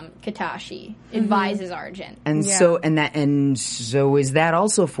Katashi advises Argent. And so is that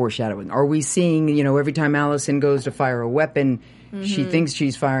also foreshadowing? Are we seeing, every time Allison goes to fire a weapon, she thinks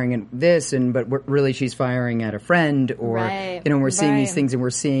she's firing at this, but really she's firing at a friend, or we're seeing these things, and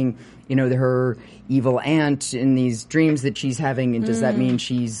we're seeing her evil aunt in these dreams that she's having, and does that mean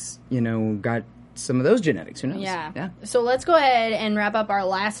she's got some of those genetics? Who knows? Yeah. So let's go ahead and wrap up our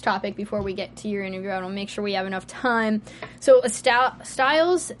last topic before we get to your interview. I want to make sure we have enough time. So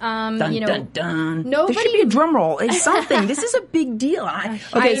Styles, dun, dun, dun. Nobody... There should be a drum roll. It's something. This is a big deal.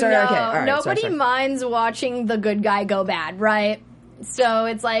 Nobody minds watching the good guy go bad, right? So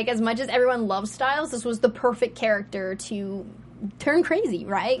it's like, as much as everyone loves Styles, this was the perfect character to turn crazy,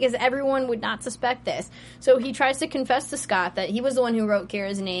 right? Because everyone would not suspect this. So he tries to confess to Scott that he was the one who wrote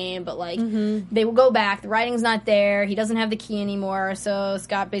Kira's name, but they will go back. The writing's not there. He doesn't have the key anymore. So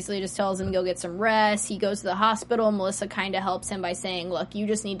Scott basically just tells him to go get some rest. He goes to the hospital. Melissa kind of helps him by saying, look, you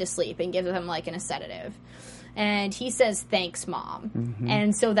just need to sleep, and gives him a sedative. And he says, thanks, Mom.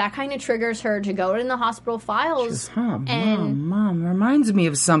 And so that kind of triggers her to go in the hospital files. Mom reminds me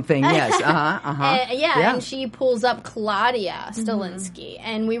of something. Yes. And she pulls up Claudia Stilinski.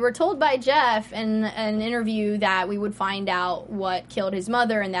 And we were told by Jeff in an interview that we would find out what killed his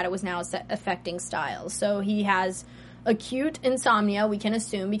mother, and that it was now affecting Styles. So he has acute insomnia, we can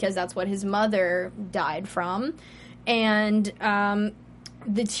assume, because that's what his mother died from. And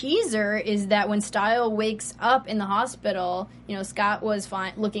the teaser is that when Styles wakes up in the hospital, Scott was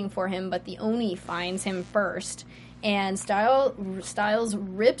looking for him, but the Oni finds him first. And Styles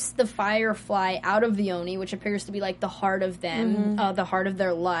rips the Firefly out of the Oni, which appears to be the heart of them, the heart of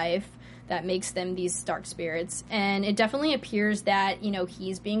their life that makes them these dark spirits. And it definitely appears that,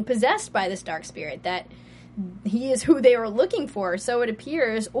 he's being possessed by this dark spirit, that he is who they were looking for, so it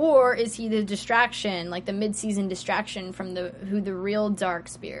appears. Or is he the distraction, the mid-season distraction from who the real dark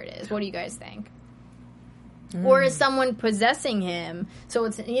spirit is? What do you guys think? Or is someone possessing him? So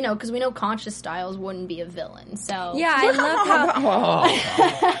it's, because we know conscious Styles wouldn't be a villain. So yeah, I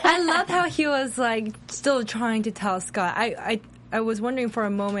love how he was still trying to tell Scott. I was wondering for a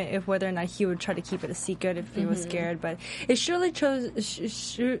moment if whether or not he would try to keep it a secret if he was scared, but it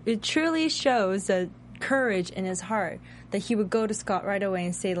truly shows that courage in his heart that he would go to Scott right away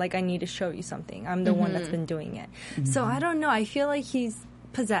and say, I need to show you something. I'm the one that's been doing it. So I don't know. I feel like he's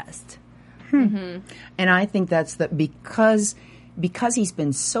possessed. And I think that's because he's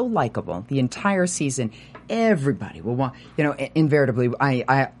been so likable the entire season, everybody will want, invariably,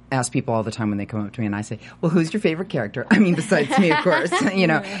 I ask people all the time when they come up to me and I say, well, who's your favorite character? I mean, besides me, of course,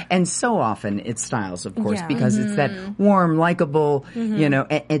 and so often it's Styles, of course, because it's that warm, likable,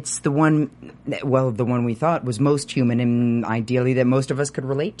 it's the one we thought was most human and ideally that most of us could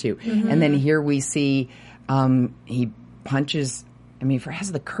relate to. And then here we see, he punches,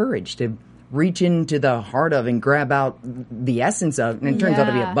 has the courage to reach into the heart of and grab out the essence of, and it turns out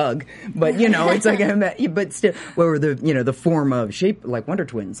to be a bug. But it's like, but still, where the form of shape like Wonder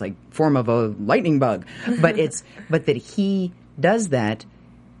Twins, like form of a lightning bug. But that he does that,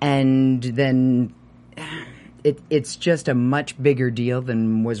 and then it's just a much bigger deal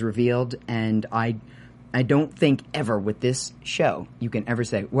than was revealed. And I don't think ever with this show you can ever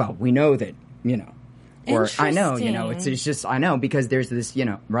say, well, we know that, or I know, it's just, I know, because there's this,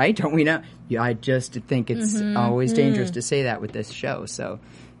 right? Don't we know? I just think it's always dangerous to say that with this show. So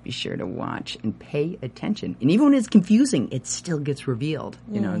be sure to watch and pay attention. And even when it's confusing, it still gets revealed.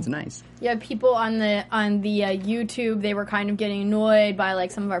 It's nice. Yeah, people on the YouTube, they were kind of getting annoyed by like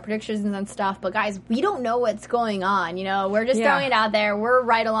some of our predictions and stuff. But guys, we don't know what's going on. We're just throwing it out there. We're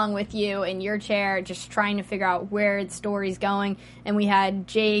right along with you in your chair, just trying to figure out where the story's going. And we had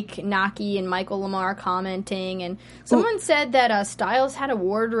Jake, Naki, and Michael Lamar commenting. And someone said that Styles had a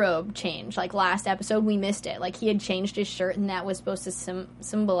wardrobe change. Like last episode, we missed it. Like he had changed his shirt, and that was supposed to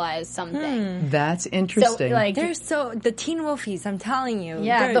symbolize something. That's interesting. So, like, they're the Teen Wolfies, I'm telling you.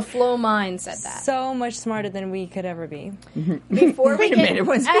 Yeah, the Flow Mind said that. So much smarter than we could ever be. Before Wait a minute,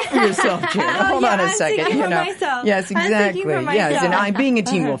 speak for yourself, Jared. Hold on a second. I'm myself. Yes, exactly. Yes, and I being a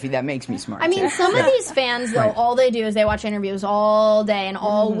Teen Wolfie, that makes me smart. I mean, some of these fans, though, all they do is they watch interviews all day and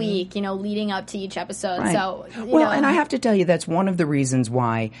all week, leading up to each episode. Right. So, and I have to tell you, that's one of the reasons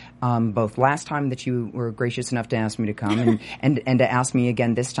why both last time that you were gracious enough to ask me to come and to ask me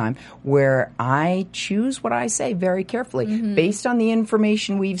again this time, where I choose what I say very carefully based on the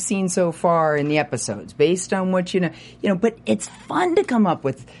information we've seen so far in the episodes, based on what but it's fun to come up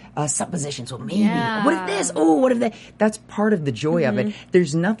with suppositions. Well, maybe what if this? Oh, what if that? That's part of the joy of it.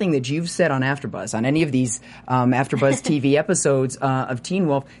 There's nothing that you've said on AfterBuzz, on any of these AfterBuzz TV episodes of Teen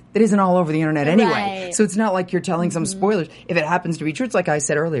Wolf, that isn't all over the internet anyway. Right. So it's not like you're telling some spoilers. If it happens to be true, it's like I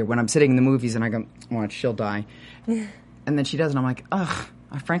said earlier, when I'm sitting in the movies and I go, watch, she'll die. And then she doesn't. I'm like, ugh.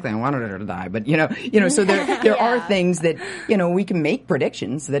 Frankly, I wanted her to die, but so there are things that we can make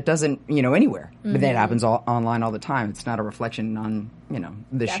predictions that doesn't anywhere, but that happens online all the time. It's not a reflection on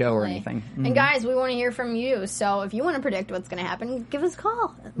the show or anything. And guys, we want to hear from you. So if you want to predict what's going to happen, give us a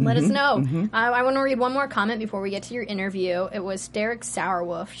call. Let us know. I want to read one more comment before we get to your interview. It was Derek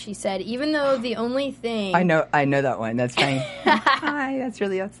Sourwolf. She said, "Even though the only thing I know that one. That's funny. Hi, that's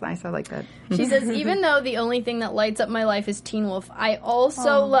nice. I like that." She says, "Even though the only thing that lights up my life is Teen Wolf, I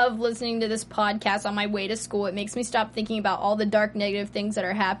also love listening to this podcast on my way to school. It makes me stop thinking about all the dark, negative things that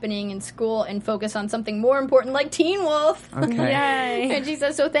are happening in school and focus on something more important like Teen Wolf." Okay. Yay. And she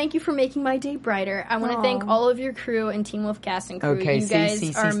says, "So thank you for making my day brighter. I want to thank all of your crew and Teen Wolf cast and crew. Okay, you guys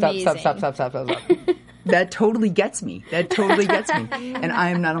are amazing." Stop. That totally gets me. And I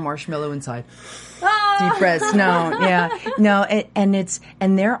am not a marshmallow inside. Deep breaths. No.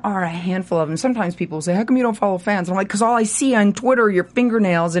 And there are a handful of them. Sometimes people say, "How come you don't follow fans?" And I'm like, because all I see on Twitter are your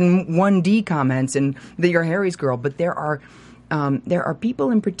fingernails and 1D comments and that you're Harry's girl. But there are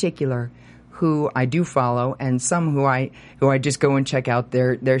people in particular who I do follow, and some who I just go and check out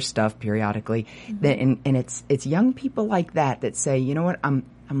their stuff periodically. And it's young people like that say, "You know what? I'm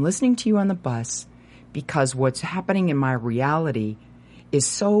listening to you on the bus because what's happening in my reality is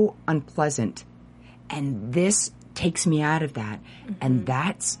so unpleasant, and this takes me out of that." And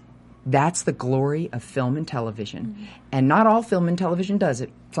that's the glory of film and television. And not all film and television does it.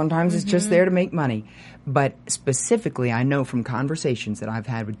 Sometimes it's just there to make money. But specifically, I know from conversations that I've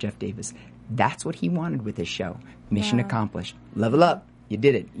had with Jeff Davis, that's what he wanted with his show. Mission accomplished. Level up. You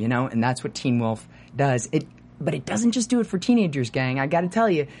did it, and that's what Teen Wolf does. But it doesn't just do it for teenagers, gang. I got to tell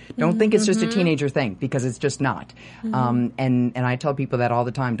you, don't think it's just a teenager thing, because it's just not. And I tell people that all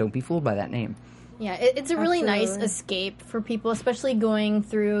the time. Don't be fooled by that name. Yeah, it's a really nice escape for people, especially going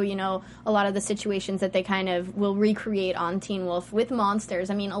through, a lot of the situations that they kind of will recreate on Teen Wolf with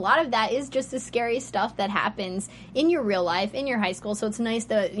monsters. I mean, a lot of that is just the scary stuff that happens in your real life, in your high school. So it's nice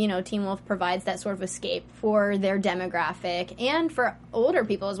that, Teen Wolf provides that sort of escape for their demographic and for older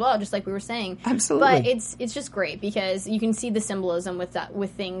people as well, just like we were saying. Absolutely. But it's just great because you can see the symbolism with that,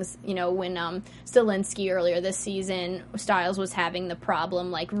 with things, when Stilinski earlier this season, Styles was having the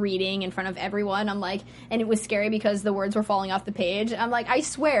problem, like, reading in front of everyone. I'm like, and it was scary because the words were falling off the page. I'm like, I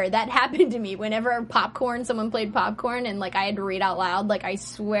swear that happened to me whenever someone played popcorn and like I had to read out loud. Like, I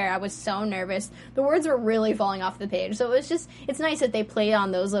swear I was so nervous. The words were really falling off the page. So it's nice that they play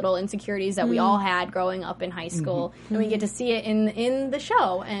on those little insecurities that we all had growing up in high school, and we get to see it in the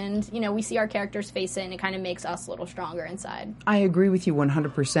show. And we see our characters face it, and it kind of makes us a little stronger inside. I agree with you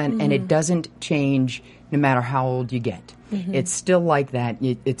 100%, and it doesn't change no matter how old you get. It's still like that.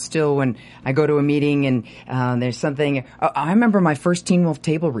 It's still when I go to a meeting and there's something. I remember my first Teen Wolf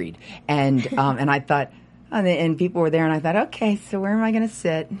table read, and I thought, and people were there, and I thought, okay, so where am I going to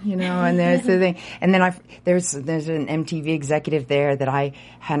sit? And there's the thing, and then there's an MTV executive there that I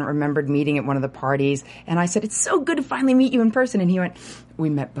hadn't remembered meeting at one of the parties, and I said, it's so good to finally meet you in person, and he went, we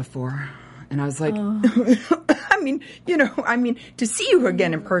met before. And I was like, to see you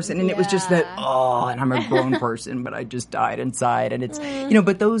again in person. And it was just that, and I'm a grown person, but I just died inside. And it's,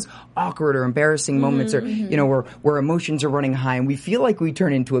 but those awkward or embarrassing moments are, where emotions are running high and we feel like we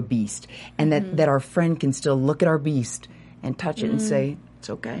turn into a beast. And that our friend can still look at our beast and touch it and say, it's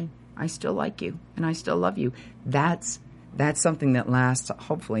okay. I still like you and I still love you. That's something that lasts,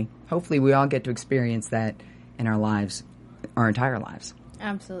 hopefully. Hopefully we all get to experience that in our lives, our entire lives.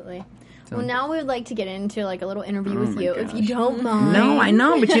 Absolutely. Well, now we'd like to get into like a little interview with you, if you don't mind. No, I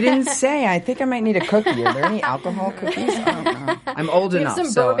know, but you didn't say. I think I might need a cookie. Are there any alcohol cookies? I don't know. I'm old enough.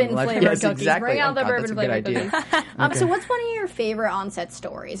 Some bourbon flavored cookies. Exactly. Bring out the bourbon flavored cookies. Okay. So what's one of your favorite on-set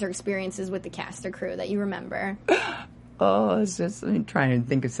stories or experiences with the cast or crew that you remember? I'm trying to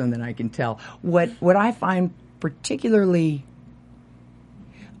think of something I can tell. What I find particularly...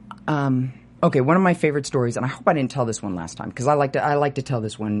 one of my favorite stories, and I hope I didn't tell this one last time, because I like to tell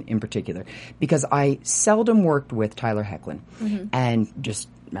this one in particular, because I seldom worked with Tyler Hoechlin, and just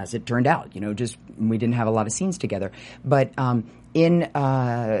as it turned out, we didn't have a lot of scenes together. But in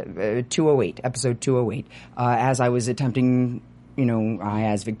 208, episode 208, as I was attempting, I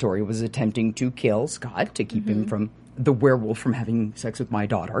as Victoria was attempting to kill Scott to keep him from the werewolf from having sex with my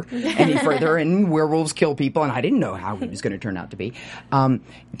daughter any further, and werewolves kill people, and I didn't know how he was going to turn out to be.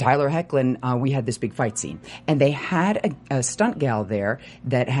 Tyler Hoechlin, we had this big fight scene, and they had a stunt gal there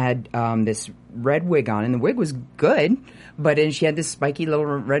that had this red wig on, and the wig was good, but she had this spiky little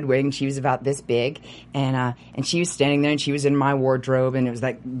red wig, and she was about this big, and she was standing there, and she was in my wardrobe, and it was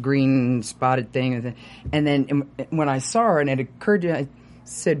that green spotted thing, and then when I saw her, and it occurred to me, I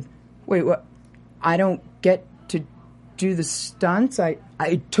said, wait, what? I don't get to do the stunts.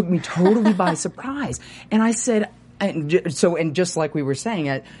 It took me totally by surprise. And I said, and just like we were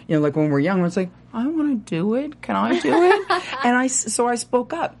saying, like when we're young, it's like, I want to do it. Can I do it? And so I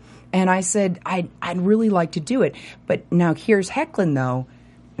spoke up and I said, I'd really like to do it. But now here's Hoechlin though.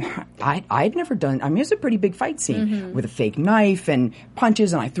 I'd never done, it was a pretty big fight scene with a fake knife and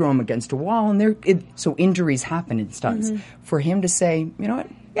punches, and I throw him against a wall, and so injuries happen in stunts. For him to say, you know what?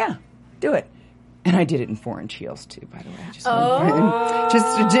 Yeah, do it. And I did it in 4-inch heels, too, by the way.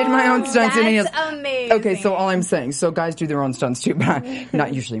 Just did my own stunts in heels. That's amazing. Okay, so all I'm saying, so guys do their own stunts, too, but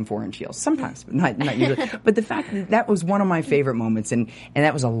not usually in 4-inch heels. Sometimes, but not usually. But the fact that was one of my favorite moments, and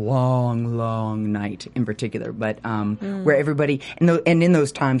that was a long, long night in particular, but where everybody, and in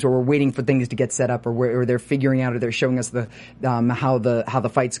those times where we're waiting for things to get set up, or where they're figuring out, or they're showing us how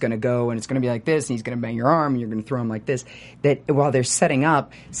the fight's going to go, and it's going to be like this, and he's going to bang your arm, and you're going to throw him like this, that while they're setting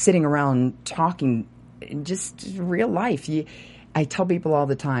up, sitting around talking, just real life. I tell people all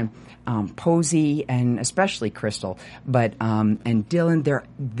the time, Posey and especially Crystal, but and Dylan,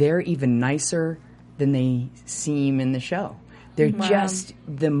 they're even nicer than they seem in the show. They're just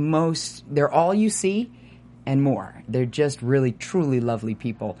they're all you see and more. They're just really, truly lovely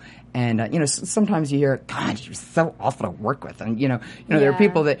people. And, sometimes you hear, God, she was so awful to work with. And, there are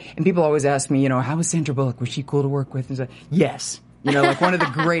people and people always ask me, how was Sandra Bullock? Was she cool to work with? And it's like, yes. Like one of the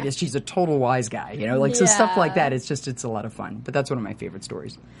greatest. She's a total wise guy, so stuff like that. It's a lot of fun. But that's one of my favorite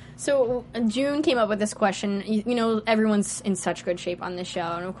stories. So June came up with this question. Everyone's in such good shape on this show,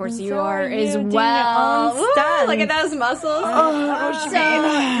 and of course you are as well. Ooh, look at those muscles.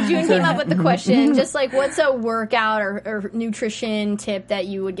 So June came up with the question, just like, what's a workout or nutrition tip that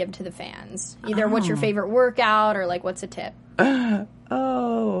you would give to the fans? Either what's your favorite workout, or like what's a tip?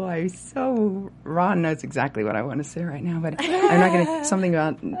 Ron knows exactly what I want to say right now, but I'm not going to, something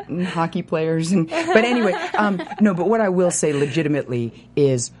about hockey players. But anyway, no, but what I will say legitimately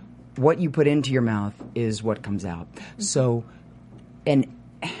is what you put into your mouth is what comes out. So, and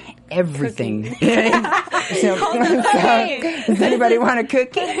everything. Does anybody want a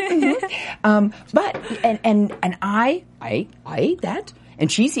cookie? But I ate that, and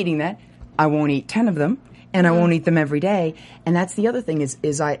she's eating that. I won't eat 10 of them. And I won't eat them every day. And that's the other thing is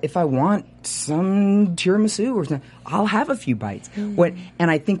if I want some tiramisu or something, I'll have a few bites. And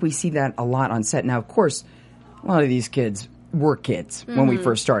I think we see that a lot on set. Now, of course, a lot of these kids were kids when we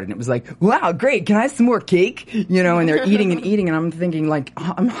first started. And it was like, wow, great, can I have some more cake? You know, and they're eating and eating, and I'm thinking like,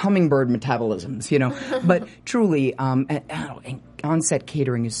 I'm hummingbird metabolisms, you know. But truly, and on-set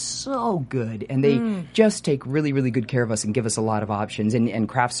catering is so good, and they just take really, really good care of us and give us a lot of options, and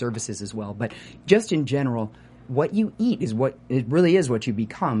craft services as well. But just in general, what you eat is what, it really is what you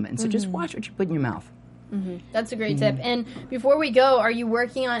become. And so just watch what you put in your mouth. That's a great tip. And before we go, are you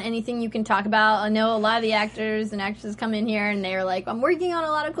working on anything you can talk about? I know a lot of the actors and actresses come in here and they're like, I'm working on a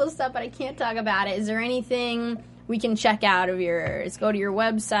lot of cool stuff, but I can't talk about it. Is there anything we can check out of yours? Go to your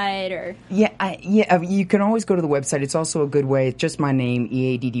website or... Yeah, you can always go to the website. It's also a good way. It's just my name,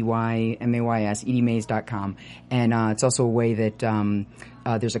 EADDYMAYS, edmays.com. And it's also a way that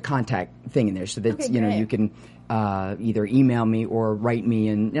there's a contact thing in there so that, you know, you can... either email me or write me,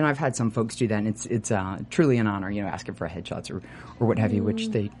 and I've had some folks do that, and it's truly an honor, you know, asking for headshots or what have you, which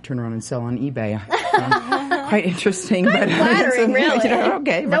they turn around and sell on eBay. Quite interesting. Quite flattering, really. You know,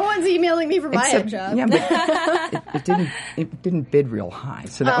 okay. No one's emailing me for my headshot. Yeah, but it didn't bid real high,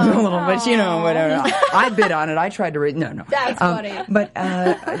 so that was a little bit, you know, whatever. I bid on it. I tried to no. That's funny. But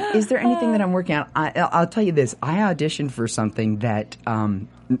is there anything that I'm working on? I'll tell you this. I auditioned for something that...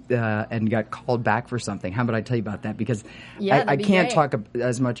 and got called back for something. How about I tell you about that? Because I can't talk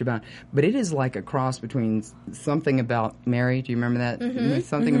as much about it. But it is like a cross between Something About Mary. Do you remember that?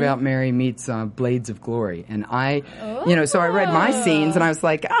 Something About Mary meets Blades of Glory. And you know, so I read my scenes and I was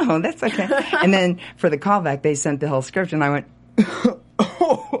like, oh, that's okay. And then for the callback, they sent the whole script and I went,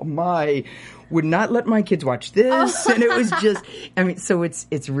 oh my... would not let my kids watch this. And it was just, I mean, so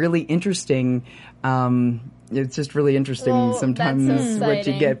it's really interesting. It's just really interesting sometimes what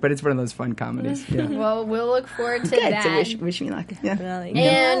you get, but it's one of those fun comedies. Yeah. Well, we'll look forward to Good. that. So wish me luck. Yeah. Really.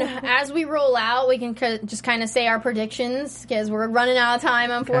 And as we roll out, we can just kind of say our predictions because we're running out of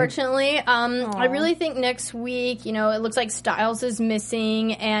time, unfortunately. I really think next week, you know, it looks like Styles is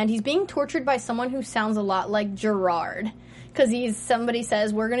missing, and he's being tortured by someone who sounds a lot like Gerard. Because somebody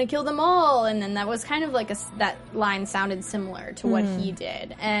says, we're going to kill them all, and then that was kind of like that line sounded similar to what he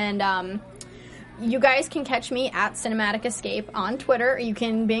did. And you guys can catch me at Cinematic Escape on Twitter. You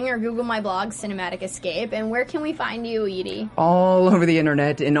can Bing or Google my blog, Cinematic Escape. And where can we find you, Edie? All over the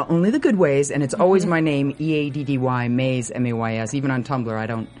internet in only the good ways, and it's always my name, EADDY, Mays, MAYS. Even on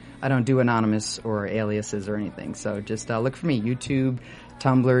Tumblr, I don't do anonymous or aliases or anything. So just look for me, YouTube,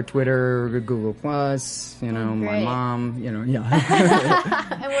 Tumblr, Twitter, Google Plus, you know, my mom, you know, yeah.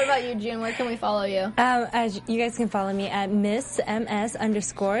 And what about you, June? Where can we follow you? You guys can follow me at Miss_June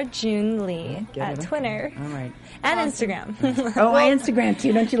Lee at Twitter. All right. And Instagram. Oh, my Instagram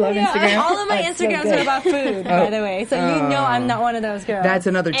too. Don't you love Instagram? All of my Instagrams are about food, by the way. So you know I'm not one of those girls. That's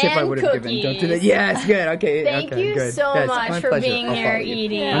another tip I would have given. Don't do that. Yes, good. Okay. Thank you so much for being here,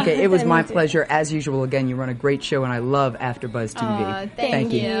 Edie. Yeah. Okay, it was my pleasure. As usual, again, you run a great show, and I love AfterBuzz TV.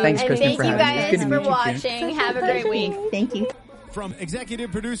 Thank you. Thanks, Kristen, for having me. Thank you guys for watching. Have a great week. Thank you. From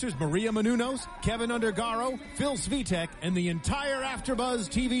executive producers Maria Menounos, Kevin Undergaro, Phil Svitek, and the entire AfterBuzz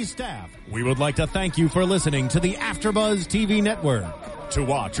TV staff, we would like to thank you for listening to the AfterBuzz TV network. To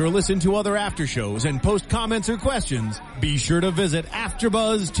watch or listen to other after shows and post comments or questions, be sure to visit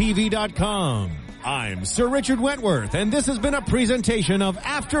AfterBuzzTV.com. I'm Sir Richard Wentworth, and this has been a presentation of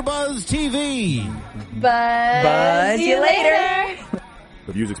AfterBuzz TV. Buzz you later.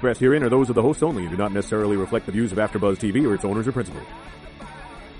 The views expressed herein are those of the hosts only and do not necessarily reflect the views of AfterBuzz TV or its owners or principals.